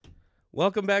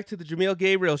Welcome back to the Jameel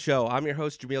Gabriel Show. I'm your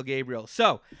host, Jameel Gabriel.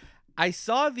 So, I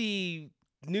saw the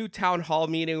new town hall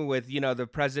meeting with, the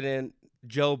president,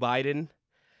 Joe Biden,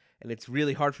 and it's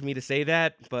really hard for me to say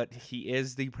that, but he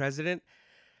is the president.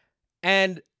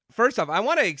 And first off, I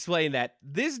want to explain that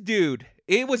this dude,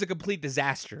 it was a complete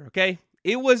disaster, okay?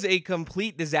 It was a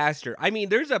complete disaster. I mean,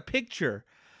 there's a picture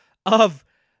of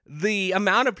the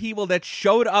amount of people that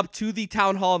showed up to the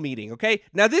town hall meeting, okay?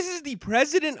 Now, this is the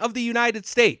president of the United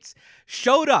States.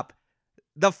 Showed up.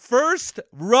 The first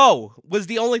row was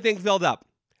the only thing filled up.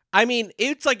 I mean,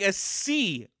 it's like a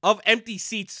sea of empty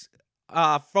seats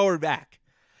forward back.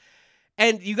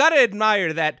 And you got to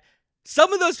admire that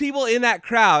some of those people in that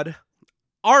crowd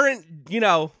aren't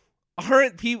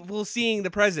people seeing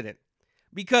the president.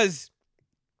 Because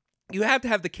you have to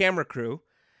have the camera crew.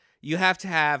 You have to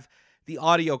have the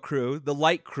audio crew, the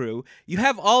light crew. You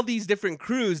have all these different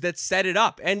crews that set it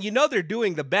up. And they're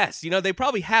doing the best. They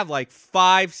probably have like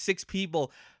 5-6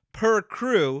 people per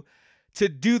crew to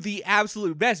do the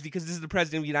absolute best because this is the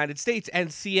president of the United States and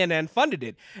CNN funded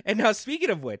it. And now, speaking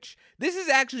of which, this is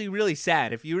actually really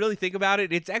sad. If you really think about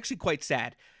it, it's actually quite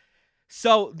sad.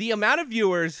 So the amount of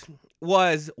viewers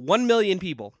was 1 million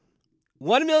people.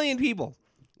 1 million people.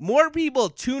 More people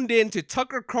tuned in to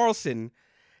Tucker Carlson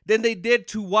than they did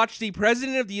to watch the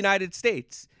president of the United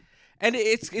States. And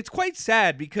it's quite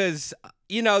sad because,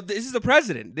 this is the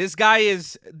president. This guy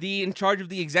is in charge of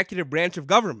the executive branch of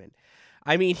government.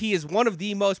 I mean, he is one of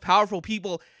the most powerful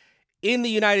people in the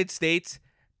United States,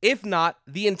 if not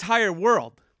the entire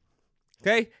world.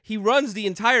 Okay? He runs the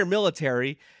entire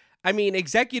military. I mean,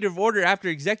 executive order after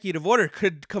executive order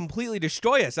could completely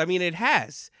destroy us. I mean, it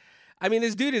has. I mean,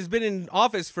 this dude has been in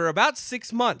office for about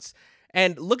 6 months.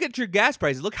 And look at your gas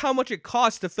prices. Look how much it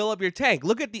costs to fill up your tank.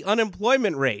 Look at the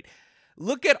unemployment rate.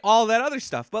 Look at all that other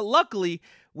stuff. But luckily,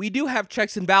 we do have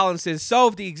checks and balances. So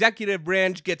if the executive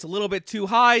branch gets a little bit too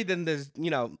high, then the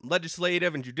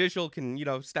legislative and judicial can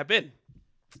step in.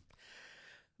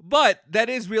 But that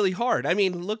is really hard. I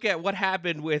mean, look at what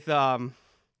happened with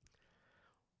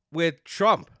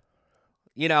Trump.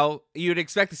 You'd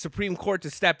expect the Supreme Court to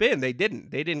step in. They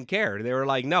didn't. They didn't care. They were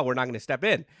like, no, we're not going to step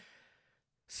in.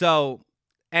 So,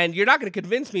 and you're not going to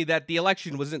convince me that the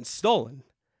election wasn't stolen.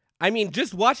 I mean,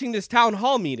 just watching this town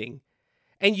hall meeting,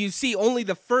 and you see only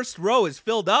the first row is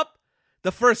filled up.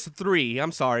 The first 3,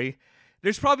 I'm sorry.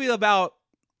 There's probably about,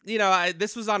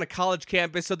 this was on a college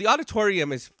campus, so the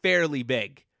auditorium is fairly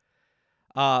big.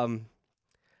 Every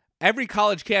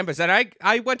college campus, and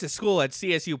I went to school at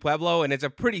CSU Pueblo, and it's a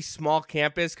pretty small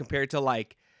campus compared to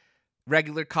like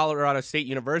regular Colorado State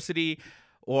University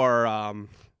or,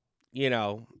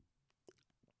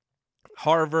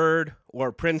 Harvard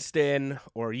or Princeton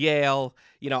or Yale,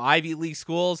 Ivy League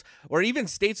schools, or even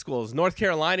state schools, North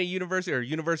Carolina University or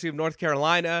University of North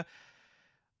Carolina.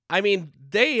 I mean,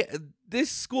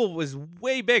 this school was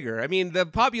way bigger. I mean, the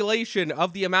population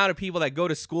of the amount of people that go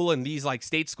to school in these like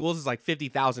state schools is like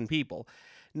 50,000 people.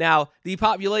 Now, the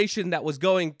population that was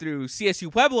going through CSU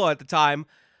Pueblo at the time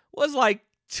was like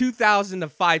 2,000 to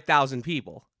 5,000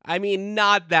 people. I mean,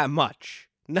 not that much.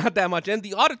 Not that much. And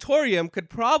the auditorium could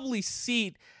probably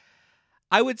seat,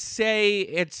 I would say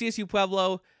at CSU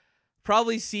Pueblo,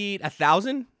 probably seat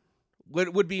 1,000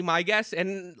 would be my guess.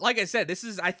 And like I said,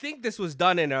 I think this was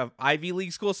done in an Ivy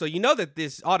League school. So that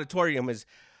this auditorium is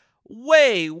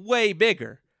way, way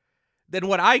bigger than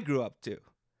what I grew up to.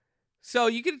 So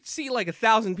you could see like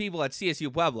 1,000 people at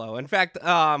CSU Pueblo. In fact,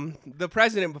 the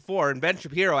president before, and Ben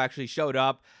Shapiro actually showed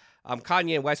up.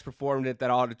 Kanye West performed at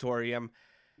that auditorium.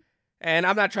 And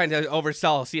I'm not trying to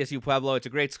oversell CSU Pueblo. It's a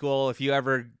great school. If you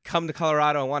ever come to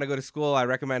Colorado and want to go to school, I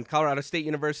recommend Colorado State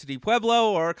University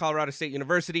Pueblo or Colorado State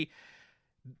University.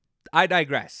 I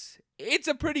digress. It's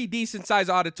a pretty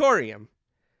decent-sized auditorium.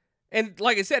 And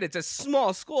like I said, it's a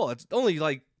small school. It's only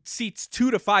like seats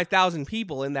 2,000 to 5,000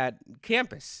 people in that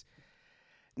campus.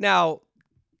 Now,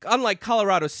 unlike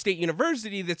Colorado State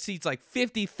University that seats like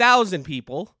 50,000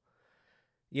 people,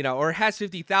 or has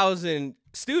 50,000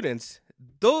 students,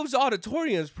 those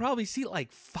auditoriums probably seat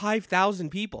like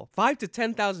 5,000 people, 5 to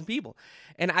 10,000 people.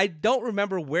 And I don't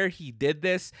remember where he did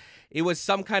this. It was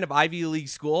some kind of Ivy League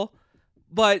school.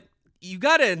 But you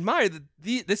got to admire that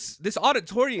this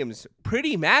auditorium's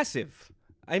pretty massive.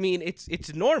 I mean, it's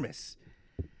enormous.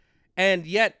 And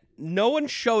yet no one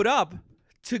showed up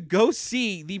to go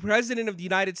see the president of the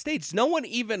United States. No one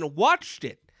even watched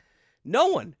it. No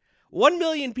one. 1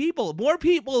 million people. More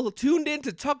people tuned in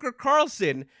to Tucker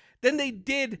Carlson than they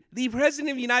did the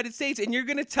president of the United States. And you're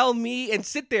going to tell me and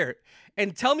sit there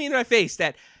and tell me in my face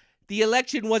that the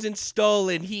election wasn't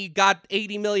stolen. He got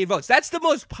 80 million votes. That's the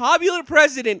most popular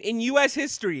president in U.S.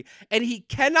 history, and he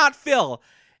cannot fill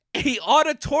an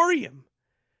auditorium.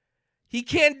 He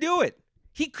can't do it.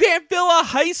 He can't fill a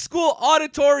high school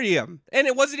auditorium. And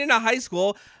it wasn't in a high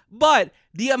school, but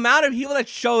the amount of people that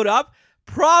showed up,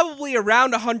 probably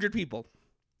around 100 people.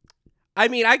 I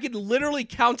mean, I could literally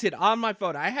count it on my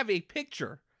phone. I have a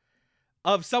picture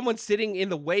of someone sitting in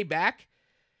the way back,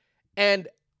 and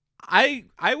I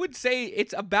would say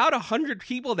it's about 100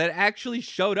 people that actually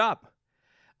showed up.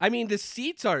 I mean, the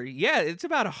seats are, it's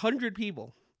about 100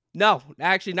 people. No,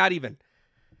 actually, not even.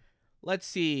 Let's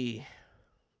see.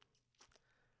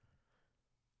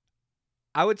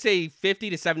 I would say 50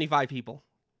 to 75 people.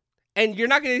 And you're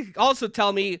not going to also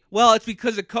tell me, well, it's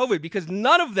because of COVID, because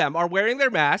none of them are wearing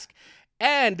their mask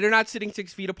and they're not sitting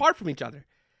 6 feet apart from each other.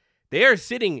 They are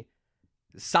sitting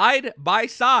side by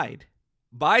side,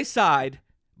 by side,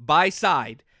 by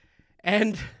side.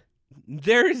 And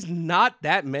there is not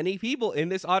that many people in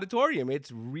this auditorium.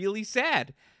 It's really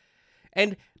sad.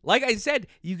 And like I said,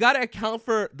 you got to account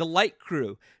for the light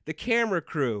crew, the camera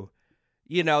crew,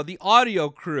 the audio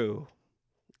crew,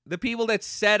 the people that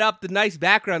set up the nice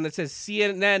background that says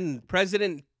CNN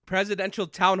presidential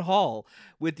town hall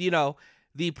with,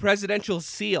 the presidential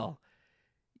seal.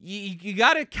 You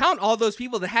got to count all those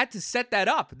people that had to set that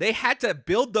up. They had to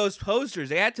build those posters.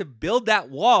 They had to build that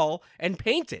wall and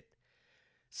paint it.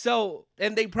 So,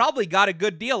 and they probably got a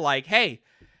good deal like, hey,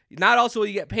 not also will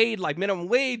you get paid like minimum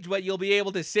wage, but you'll be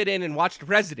able to sit in and watch the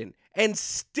president. And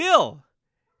still,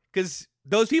 because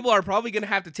those people are probably going to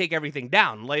have to take everything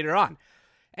down later on.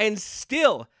 And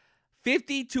still,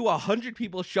 50 to 100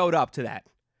 people showed up to that.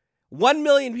 1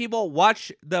 million people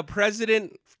watch the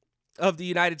president of the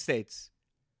United States.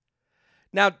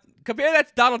 Now, compare that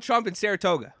to Donald Trump in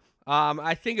Saratoga.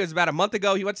 I think it was about a month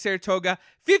ago. He went to Saratoga.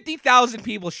 50,000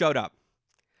 people showed up.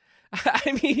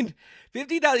 I mean,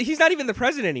 50,000. He's not even the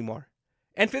president anymore.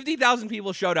 And 50,000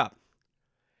 people showed up.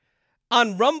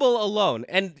 On Rumble alone,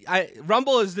 and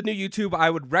Rumble is the new YouTube. I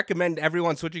would recommend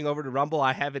everyone switching over to Rumble.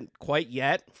 I haven't quite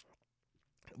yet.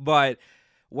 But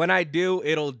when I do,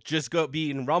 it'll just be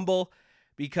in Rumble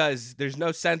because there's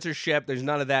no censorship. There's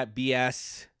none of that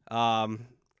BS.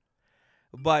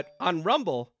 But on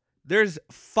Rumble, there's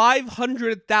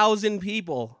 500,000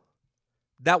 people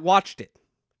that watched it.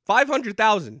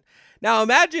 500,000. Now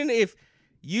imagine if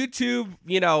YouTube,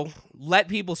 let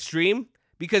people stream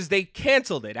because they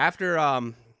canceled it after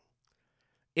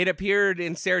it appeared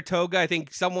in Saratoga. I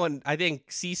think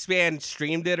C-SPAN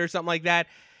streamed it or something like that,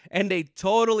 and they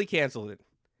totally canceled it.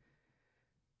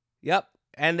 Yep.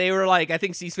 And they were like, I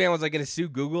think C-SPAN was like going to sue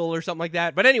Google or something like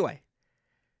that. But anyway,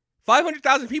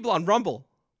 500,000 people on Rumble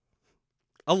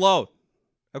alone.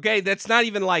 Okay, that's not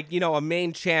even like, a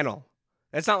main channel.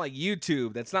 That's not like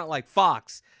YouTube. That's not like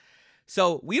Fox.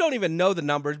 So we don't even know the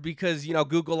numbers because,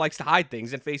 Google likes to hide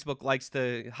things and Facebook likes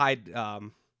to hide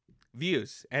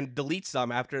views and delete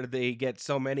some after they get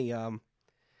so many,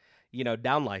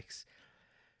 down likes.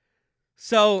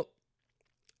 So,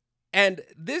 and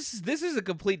this is a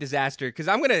complete disaster because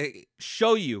I'm going to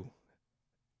show you,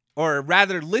 or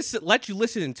rather let you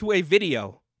listen to a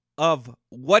video of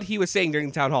what he was saying during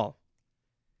the town hall.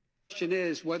 The question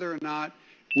is whether or not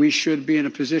we should be in a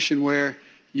position where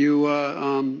you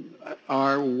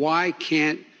why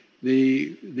can't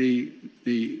the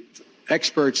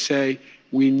experts say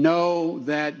we know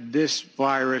that this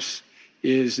virus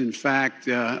is in fact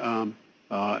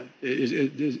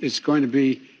it's going to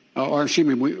be or excuse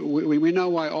me we know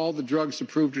why all the drugs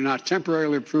approved are not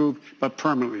temporarily approved but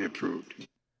permanently approved.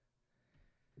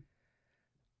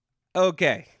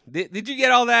 Okay, did you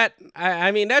get all that?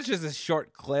 I mean, that's just a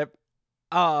short clip.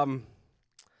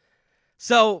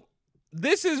 So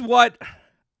this is what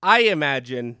I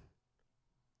imagine,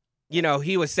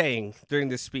 he was saying during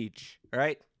this speech,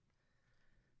 right?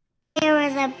 There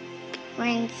was a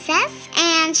princess,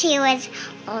 and she was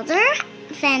older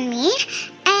than me,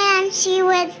 and she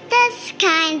was this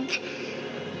kind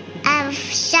of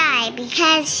shy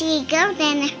because she goes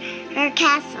in her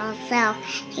castle. So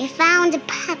she found a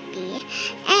puppy,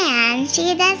 and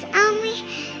she does only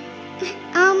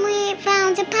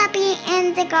found a puppy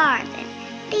in the garden.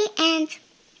 The end.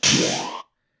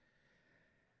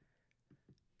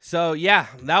 So yeah,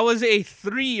 that was a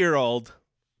 3-year-old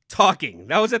talking.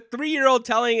 That was a 3-year-old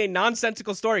telling a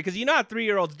nonsensical story because you know how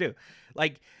 3-year-olds do.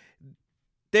 Like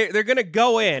they're gonna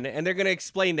go in and they're gonna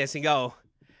explain this and go,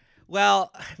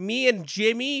 Well, me and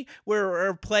Jimmy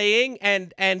were playing,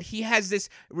 and he has this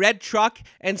red truck,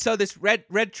 and so this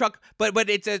red truck, but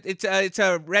it's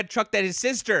a red truck that his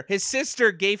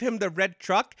sister gave him the red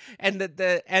truck, and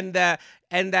that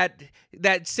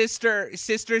sister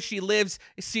she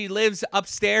lives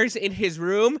upstairs in his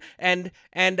room, and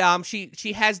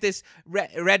she has this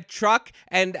red truck,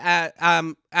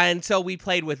 and so we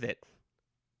played with it.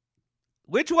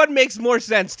 Which one makes more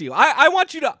sense to you? I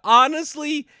want you to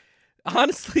honestly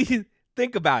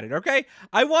think about it, okay?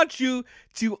 I want you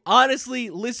to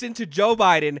honestly listen to Joe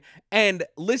Biden and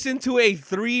listen to a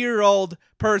 3-year-old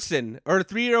person or a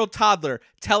 3-year-old toddler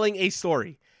telling a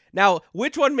story. Now,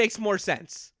 which one makes more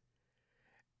sense?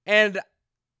 And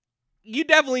you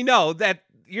definitely know that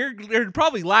you're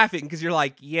probably laughing because you're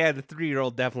like, yeah, the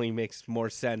 3-year-old definitely makes more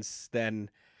sense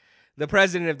than the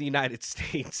president of the United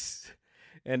States.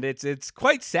 And it's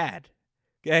quite sad,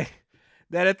 okay,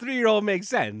 that a 3-year-old makes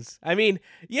sense. I mean,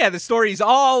 yeah, the story's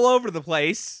all over the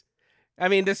place. I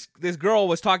mean, this girl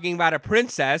was talking about a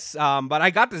princess, but I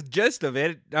got the gist of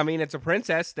it. I mean, it's a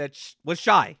princess that was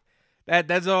shy.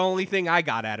 That's the only thing I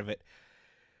got out of it.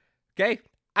 Okay?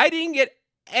 I didn't get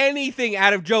anything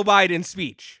out of Joe Biden's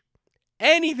speech.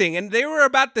 Anything. And they were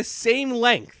about the same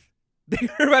length. They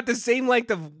were about the same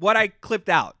length of what I clipped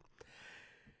out.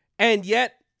 And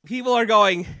yet, people are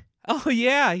going, oh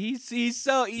yeah, he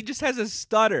just has a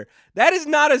stutter. That is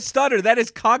not a stutter. That is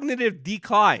cognitive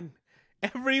decline.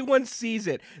 Everyone sees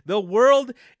it. The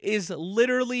world is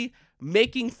literally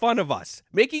making fun of us,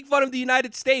 making fun of the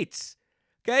United States.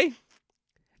 Okay?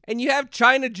 And you have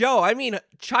China Joe. I mean,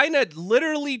 China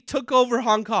literally took over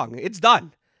Hong Kong. It's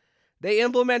done. They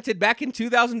implemented back in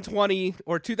 2020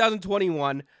 or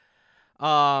 2021,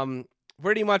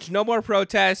 pretty much no more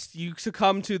protests. You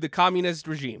succumb to the communist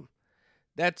regime.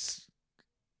 That's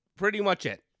pretty much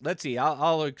it. Let's see.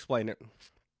 I'll explain it.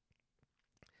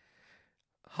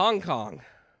 Hong Kong.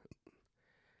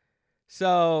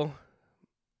 So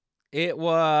it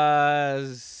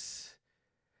was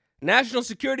national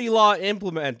security law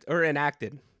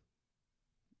enacted.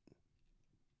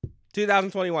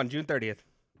 2021, June 30th.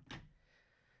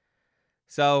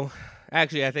 So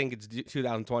actually, I think it's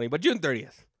 2020, but June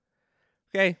 30th.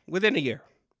 Okay, within a year.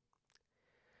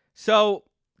 So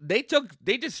they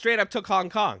just straight up took Hong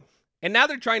Kong. And now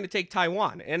they're trying to take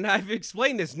Taiwan. And I've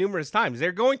explained this numerous times.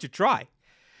 They're going to try.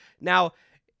 Now,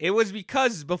 it was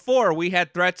because before we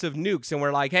had threats of nukes and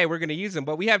we're like, hey, we're going to use them.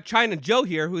 But we have China Joe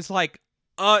here who's like,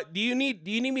 do you need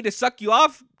me to suck you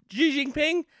off, Xi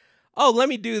Jinping? Oh, let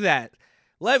me do that.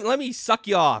 Let me suck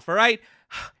you off, all right?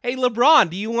 Hey, LeBron,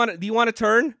 do you want to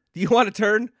turn? Do you want to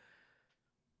turn?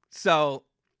 So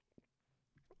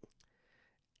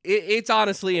it's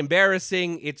honestly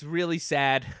embarrassing. It's really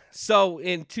sad. So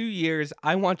in 2 years,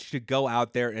 I want you to go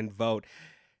out there and vote.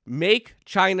 Make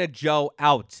China Joe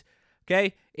out.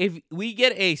 Okay? If we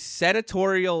get a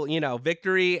senatorial,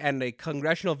 victory and a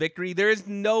congressional victory, there is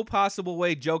no possible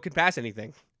way Joe can pass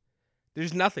anything.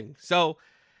 There's nothing. So,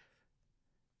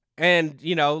 and,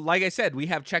 like I said, we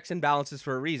have checks and balances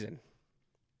for a reason.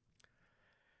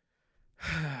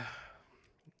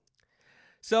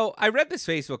 So I read this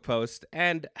Facebook post,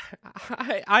 and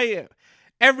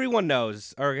everyone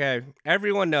knows, okay?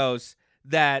 Everyone knows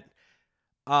that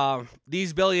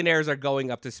these billionaires are going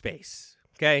up to space,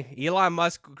 okay? Elon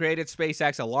Musk created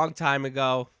SpaceX a long time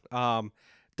ago.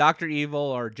 Dr. Evil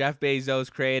or Jeff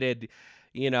Bezos created,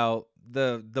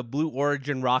 the Blue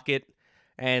Origin rocket,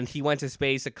 and he went to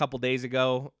space a couple days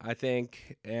ago, I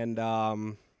think,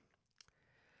 and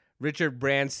Richard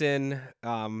Branson,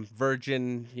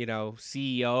 Virgin,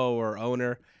 CEO or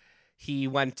owner, he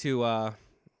went to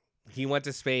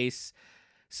space.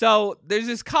 So there's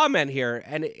this comment here,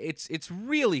 and it's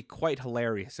really quite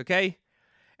hilarious, okay?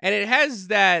 And it has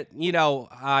that,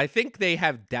 I think they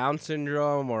have Down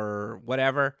syndrome or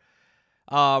whatever.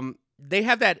 They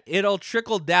have that it'll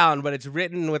trickle down, but it's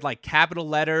written with like capital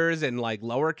letters and like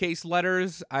lowercase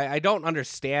letters. I don't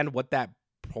understand what that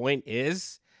point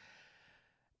is.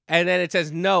 And then it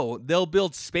says, no, they'll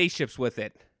build spaceships with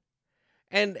it.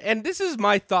 And this is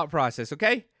my thought process,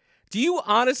 okay? Do you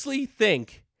honestly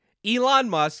think Elon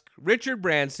Musk, Richard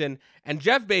Branson, and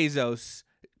Jeff Bezos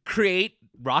create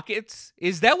rockets?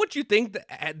 Is that what you think?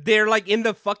 They're like in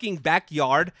the fucking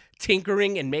backyard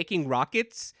tinkering and making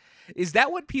rockets? Is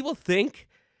that what people think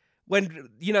when,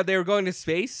 they were going to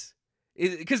space?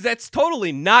 Because that's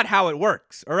totally not how it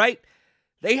works, all right?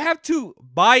 They have to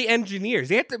buy engineers.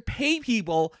 They have to pay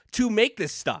people to make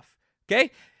this stuff, okay?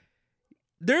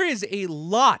 There is a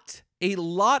lot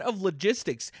of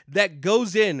logistics that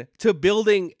goes in to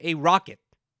building a rocket,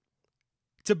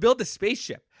 to build a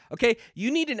spaceship. Okay,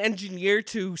 you need an engineer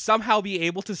to somehow be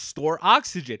able to store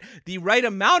oxygen, the right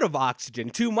amount of oxygen.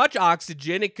 Too much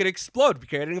oxygen, it could explode,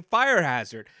 creating a fire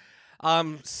hazard.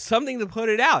 Something to put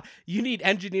it out. You need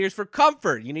engineers for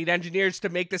comfort. You need engineers to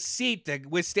make the seat to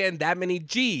withstand that many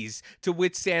G's, to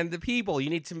withstand the people.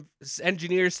 You need some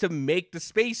engineers to make the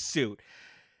spacesuit.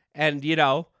 And,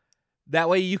 that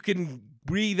way you can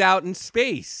breathe out in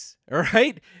space. All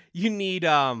right? You need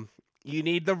the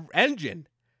engine.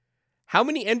 How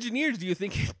many engineers do you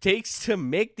think it takes to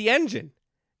make the engine?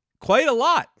 Quite a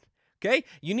lot. Okay?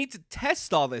 You need to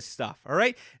test all this stuff. All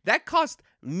right? That costs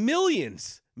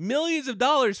millions of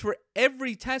dollars for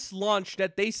every test launch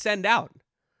that they send out.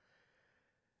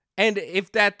 And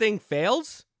if that thing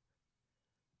fails,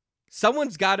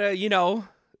 someone's got to,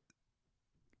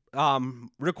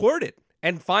 record it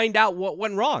and find out what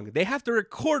went wrong. They have to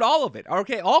record all of it.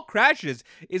 Okay, all crashes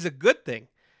is a good thing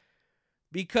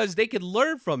because they could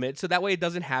learn from it so that way it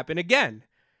doesn't happen again.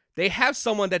 They have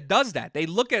someone that does that. They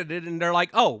look at it and they're like,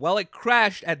 oh, well, it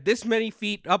crashed at this many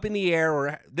feet up in the air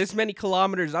or this many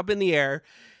kilometers up in the air.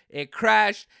 It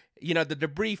crashed, the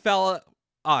debris fell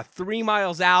 3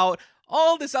 miles out,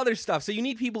 all this other stuff. So you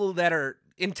need people that are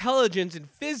intelligent in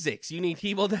physics. You need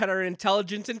people that are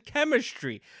intelligent in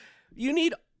chemistry. You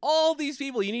need all these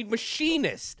people. You need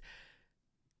machinists.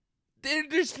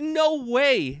 There's no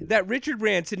way that Richard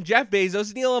Branson, Jeff Bezos,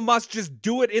 and Elon Musk just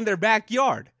do it in their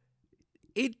backyard.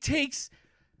 It takes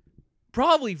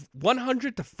probably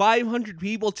 100 to 500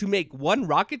 people to make one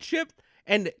rocket ship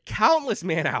and countless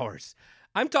man hours.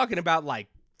 I'm talking about like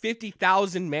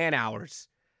 50,000 man hours.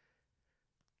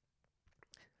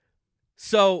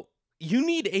 So you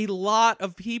need a lot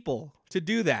of people to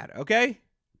do that, okay?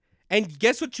 And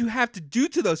guess what you have to do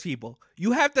to those people?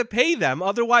 You have to pay them.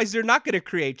 Otherwise, they're not going to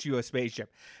create you a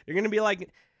spaceship. They're going to be like,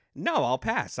 no, I'll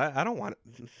pass. I don't want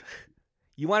it.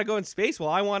 You want to go in space? Well,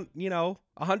 I want,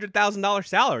 $100,000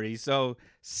 salary. So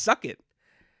suck it.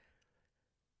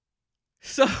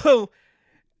 So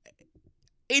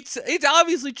it's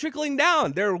obviously trickling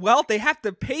down. Their wealth, they have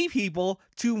to pay people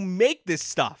to make this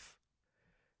stuff.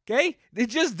 Okay? They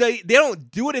don't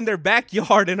do it in their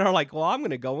backyard and are like, well, I'm going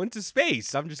to go into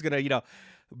space. I'm just going to,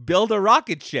 build a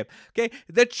rocket ship. Okay?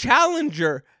 The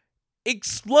Challenger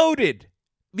exploded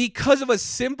because of a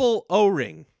simple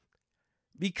O-ring.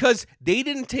 Because they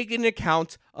didn't take into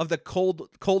account of the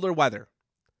colder weather.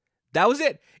 That was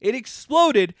it. It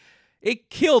exploded. It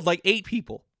killed like 8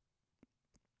 people.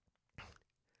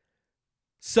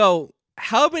 So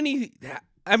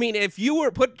if you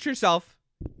were put yourself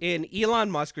in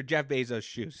Elon Musk or Jeff Bezos'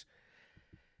 shoes,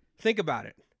 think about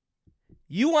it.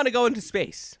 You want to go into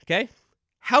space, okay?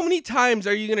 How many times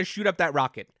are you going to shoot up that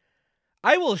rocket?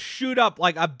 I will shoot up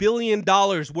like $1 billion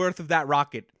worth of that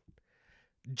rocket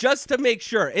just to make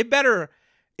sure. It better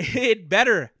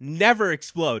never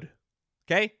explode,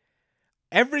 okay?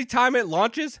 Every time it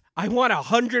launches, I want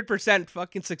 100%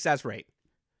 fucking success rate.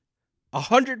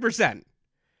 100%.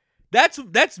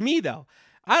 That's me, though.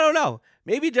 I don't know.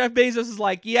 Maybe Jeff Bezos is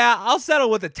like, yeah, I'll settle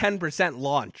with a 10%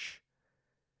 launch.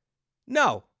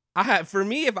 No. For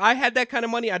me, if I had that kind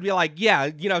of money, I'd be like, yeah,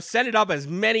 send it up as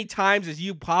many times as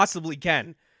you possibly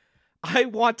can. I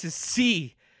want to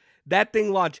see that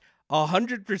thing launch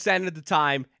 100% of the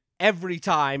time, every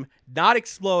time, not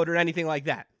explode or anything like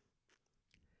that.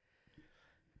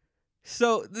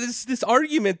 So this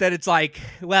argument that it's like,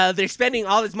 well, they're spending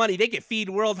all this money, they could feed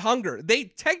world hunger. They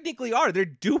technically are. They're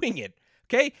doing it.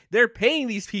 Okay? They're paying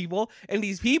these people, and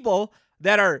these people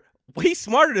that are way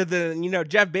smarter than,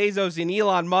 Jeff Bezos and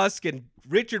Elon Musk and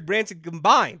Richard Branson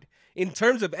combined in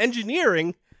terms of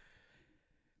engineering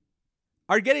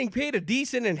are getting paid a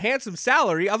decent and handsome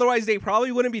salary. Otherwise, they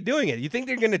probably wouldn't be doing it. You think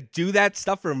they're going to do that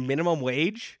stuff for minimum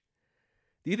wage?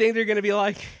 Do you think they're going to be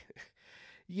like,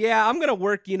 yeah, I'm going to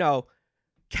work,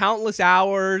 countless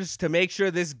hours to make sure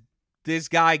this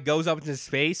guy goes up into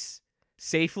space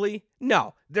safely?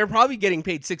 No, they're probably getting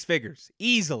paid 6 figures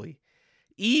easily.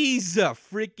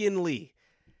 Freaking-ly.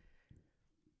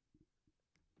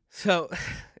 So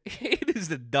it is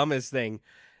the dumbest thing.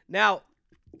 Now,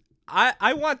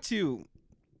 I want to.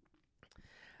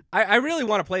 I really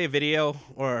want to play a video,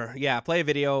 play a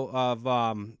video of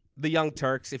the Young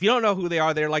Turks. If you don't know who they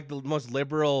are, they're like the most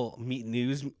liberal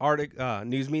news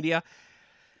media.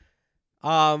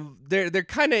 They're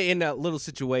kind of in a little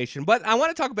situation, but I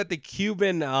want to talk about the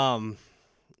Cuban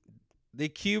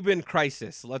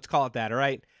crisis. Let's call it that. All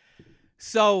right.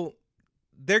 So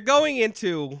they're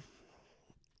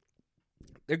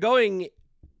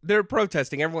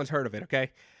protesting. Everyone's heard of it.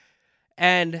 Okay.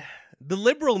 And the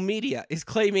liberal media is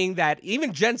claiming that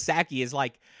even Jen Psaki is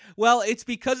like, well, it's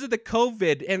because of the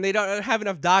COVID and they don't have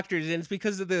enough doctors and it's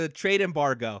because of the trade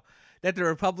embargo that the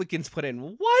Republicans put in.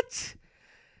 What?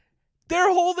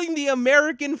 They're holding the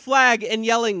American flag and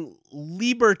yelling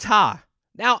Libertad.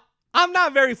 Now, I'm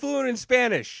not very fluent in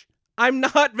Spanish. I'm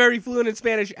not very fluent in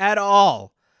Spanish at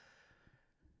all,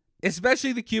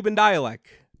 especially the Cuban dialect.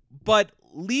 But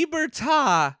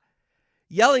Libertad,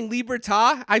 yelling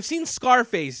Libertad, I've seen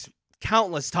Scarface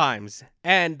countless times,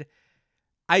 and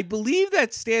I believe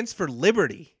that stands for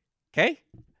liberty, okay?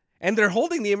 And they're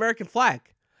holding the American flag.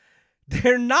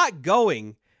 They're not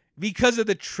going because of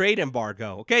the trade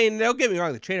embargo, okay? And don't get me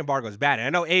wrong, the trade embargo is bad. And I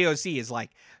know AOC is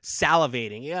like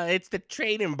salivating. Yeah, it's the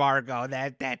trade embargo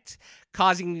that's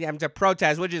causing them to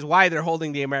protest, which is why they're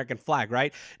holding the American flag,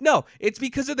 right? No, it's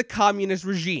because of the communist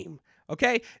regime,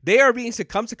 okay? They are being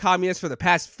succumbed to communists for the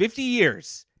past 50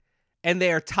 years, and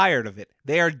they are tired of it.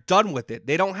 They are done with it.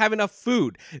 They don't have enough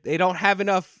food. They don't have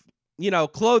enough,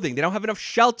 clothing. They don't have enough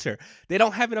shelter. They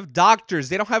don't have enough doctors.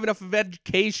 They don't have enough of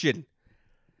education.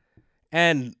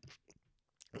 And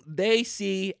they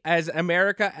see as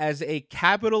America as a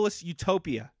capitalist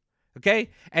utopia, okay?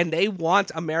 And they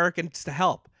want Americans to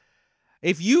help.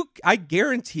 I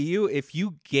guarantee you, if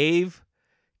you gave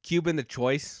Cuba the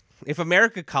choice, if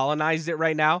America colonized it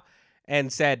right now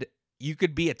and said you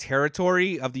could be a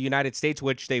territory of the United States,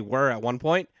 which they were at one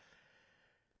point,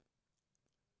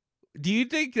 do you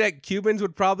think that Cubans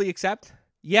would probably accept?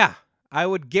 Yeah, I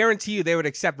would guarantee you they would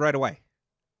accept right away.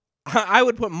 I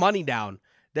would put money down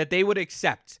that they would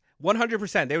accept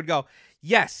 100%. They would go,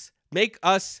 yes, make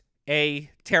us a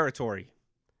territory.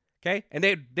 Okay? And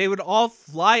they would all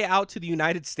fly out to the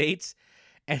United States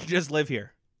and just live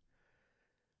here.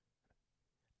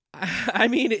 I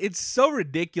mean, it's so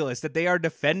ridiculous that they are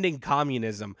defending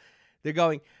communism. They're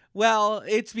going, well,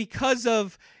 it's because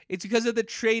of the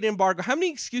trade embargo. How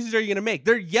many excuses are you going to make?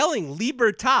 They're yelling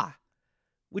Libertad,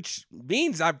 which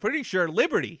means, I'm pretty sure,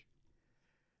 liberty.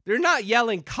 They're not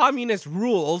yelling communist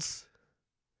rules.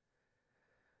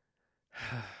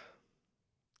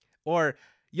 Or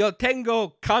yo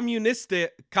tengo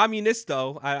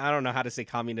comunisto. I don't know how to say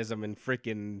communism in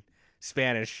freaking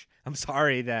Spanish. I'm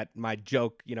sorry that my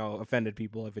joke, offended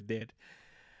people if it did.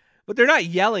 But they're not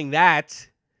yelling that.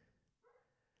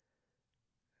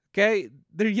 Okay?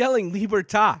 They're yelling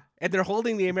Libertad. And they're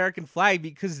holding the American flag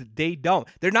because they don't.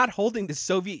 They're not holding the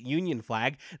Soviet Union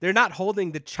flag. They're not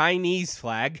holding the Chinese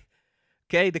flag.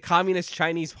 Okay? The Communist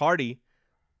Chinese Party.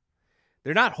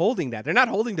 They're not holding that. They're not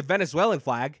holding the Venezuelan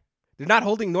flag. They're not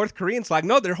holding North Korean's flag.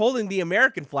 No, they're holding the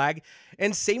American flag.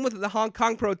 And same with the Hong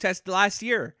Kong protest last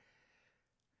year.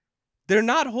 They're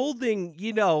not holding,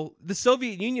 the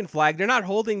Soviet Union flag. They're not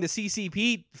holding the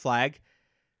CCP flag.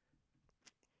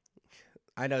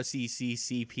 I know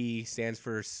CCCP stands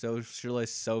for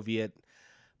Socialist Soviet,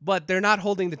 but they're not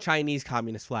holding the Chinese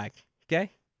Communist flag,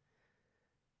 okay?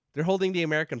 They're holding the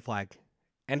American flag,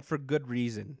 and for good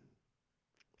reason.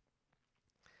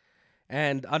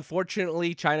 And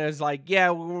unfortunately, China is like,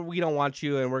 yeah, we don't want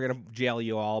you, and we're going to jail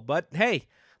you all. But hey,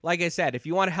 like I said, if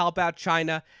you want to help out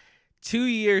China, 2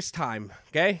 years' time,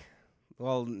 okay?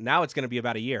 Well, now it's going to be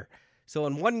about a year. So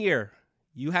in 1 year,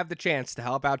 you have the chance to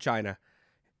help out China.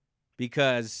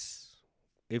 Because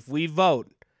if we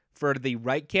vote for the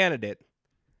right candidate,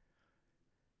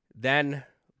 then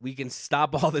we can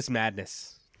stop all this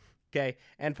madness, okay?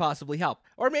 And possibly help.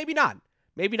 Or maybe not.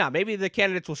 Maybe not. Maybe the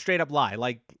candidates will straight up lie,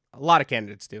 like a lot of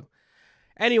candidates do.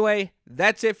 Anyway,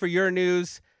 that's it for your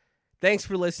news. Thanks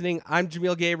for listening. I'm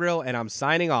Jamil Gabriel, and I'm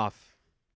signing off.